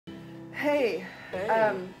Hey,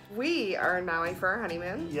 Hey. we are in Maui for our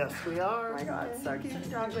honeymoon. Yes, we are. Oh my god, so cute.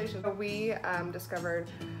 Congratulations. We discovered,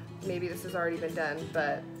 maybe this has already been done,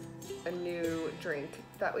 but a new drink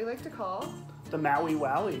that we like to call The Maui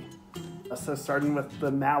Wowie. So starting with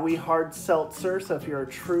the Maui hard seltzer, so if you're a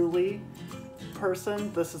truly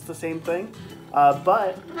person, this is the same thing.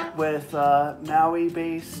 But with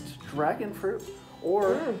Maui-based dragon fruit,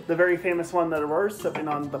 or the very famous one that we're sipping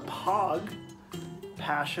on, the Pog,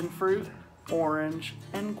 passion fruit, orange,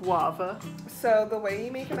 and guava. So the way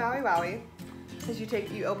you make a Maui Wowie is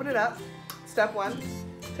you open it up. Step one,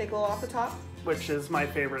 take a little off the top. Which is my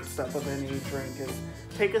favorite step of any drink, is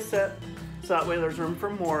take a sip, so that way there's room for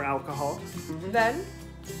more alcohol. Then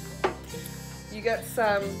you get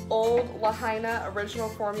some old Lahaina original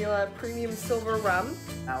formula premium silver rum.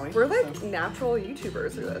 Maui. We're like natural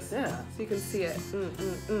YouTubers for this. Yeah. So you can see it.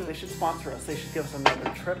 They should sponsor us. They should give us another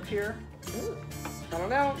trip here. I don't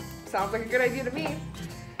know. Sounds like a good idea to me.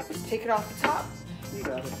 Just take it off the top. You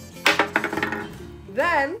got it.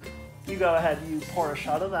 Then You go ahead, you pour a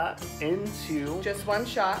shot of that into... just one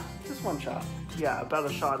shot. Just one shot. Yeah, about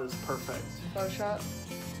a shot is perfect. About a shot.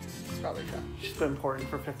 It's probably a shot. She's been pouring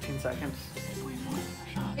for 15 seconds.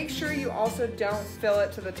 Make sure you also don't fill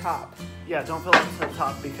it to the top. Yeah, don't fill it to the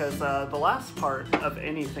top, because the last part of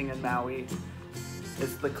anything in Maui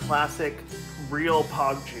is the classic real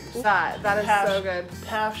Pog juice. That is so good.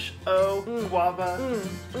 Pash, guava,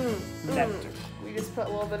 nectar. We just put a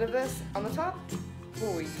little bit of this on the top.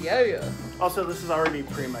 Oh yeah. Also, this is already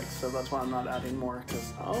pre-mixed, so that's why I'm not adding more,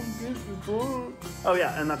 because I'll get you drunk. Oh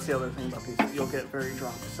yeah, and that's the other thing about these. You'll get very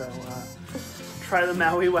drunk, so try the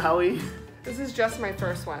Maui Wowie. This is just my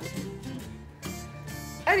first one.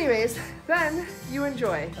 Anyways, then you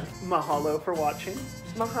enjoy. Mahalo for watching.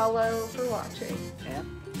 Mahalo for watching.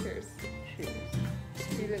 And Cheers. cheers.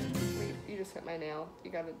 You just hit my nail. You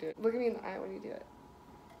gotta do it. Look at me in the eye when you do it.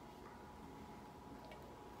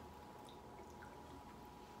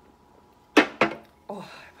 Oh,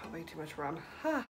 I put way too much rum. Huh.